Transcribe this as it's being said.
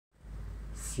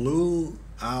flew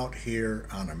out here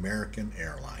on American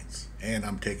Airlines, and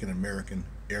I'm taking American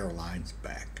Airlines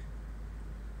back.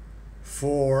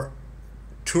 For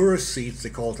tourist seats, they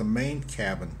call it the main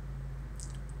cabin.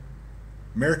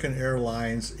 American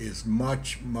Airlines is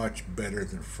much better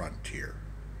than Frontier.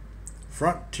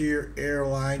 Frontier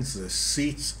Airlines, the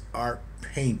seats are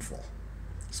painful,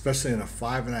 especially in a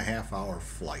 5.5 hour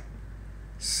flight.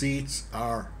 Seats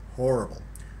are horrible.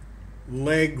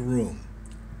 Leg room,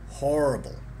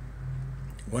 horrible.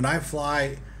 When I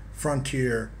fly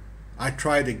Frontier, I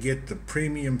try to get the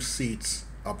premium seats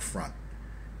up front.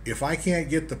 If I can't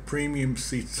get the premium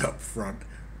seats up front,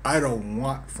 I don't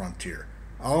want Frontier.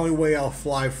 The only way I'll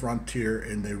fly Frontier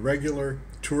in the regular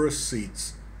tourist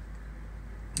seats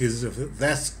is if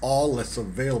that's all that's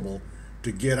available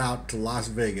to get out to Las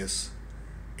Vegas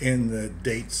in the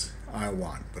dates I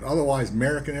want. But otherwise,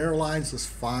 American Airlines is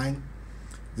fine.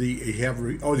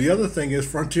 The other thing is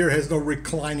Frontier has no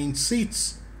reclining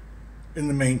seats in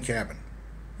the main cabin.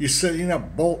 You're sitting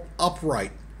up bolt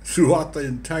upright throughout the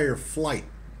entire flight.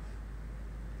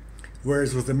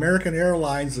 Whereas with American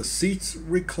Airlines, the seats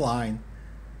recline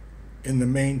in the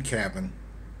main cabin.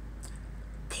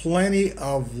 Plenty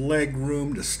of leg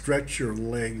room to stretch your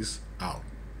legs out.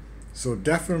 So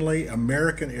definitely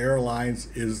American Airlines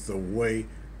is the way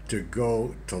to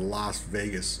go to Las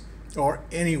Vegas or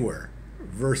anywhere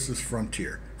versus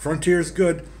Frontier. Frontier is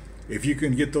good if you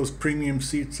can get those premium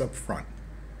seats up front,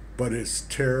 but it's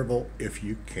terrible if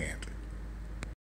you can't.